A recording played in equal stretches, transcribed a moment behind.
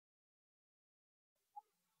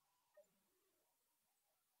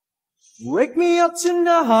Wake me up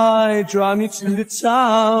tonight, drive me to the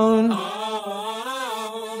town.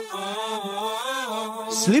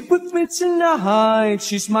 Sleep with me tonight,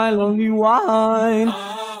 she's my lonely wine.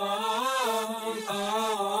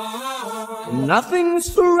 Nothing is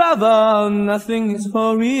forever, nothing is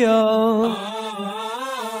for real.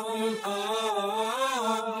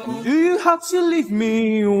 Do you have to leave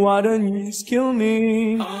me? Why don't you just kill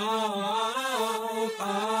me?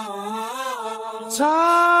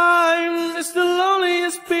 Time is the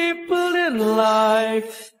loneliest people in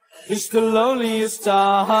life. It's the loneliest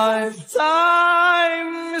time.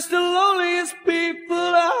 Time is the loneliest people.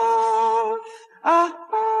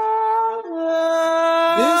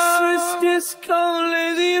 This is disco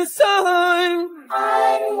laziest time.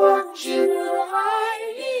 I want you,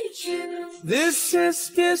 I need you. This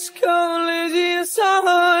is disco laziest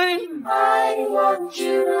time. I want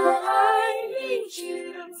you, I need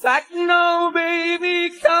you. Fact no, baby,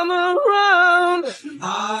 come around.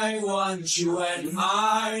 I want you and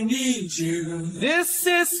I need you. This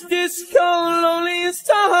is disco loneliest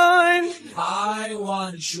time. I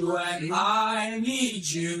want you and I need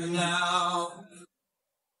you now.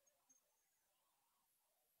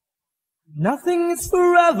 Nothing is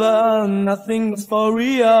forever, nothing is for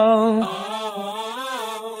real.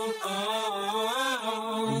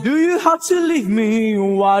 Do you have to leave me?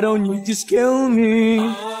 Why don't you just kill me?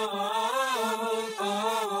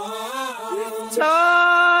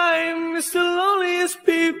 Time is the loneliest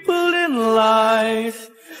people in life.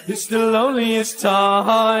 It's the loneliest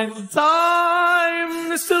time.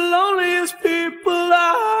 Time is the loneliest people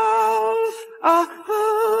out.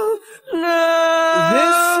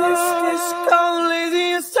 This is disco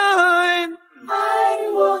laziest time. I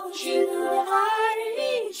want you, I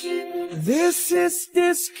need you. This is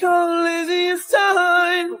disco laziest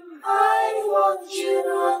time. I want you,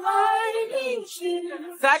 I need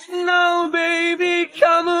you. Fact no, baby,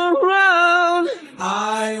 come around.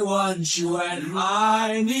 I want you and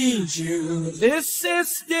I need you. This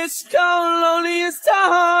is disco loneliest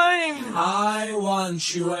time. I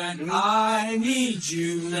want you and I need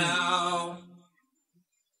you now.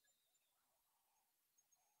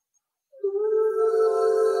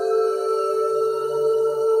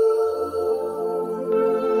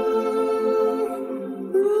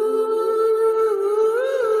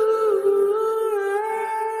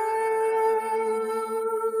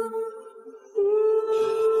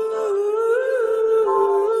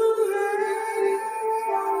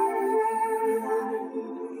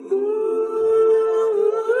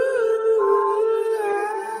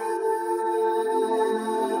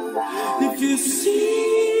 If you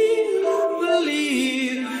see,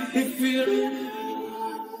 believe, if you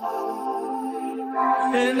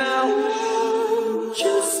and I want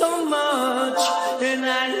you so much, and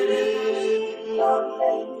I need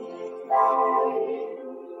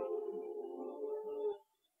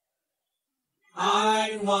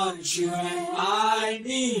I want you and I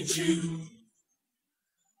need you.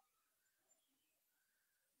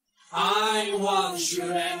 I want you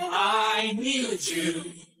and I need you.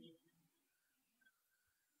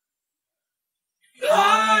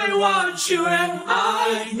 I want you and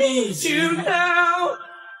I need you now.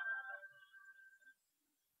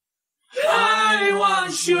 I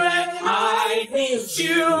want you and I need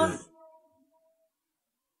you.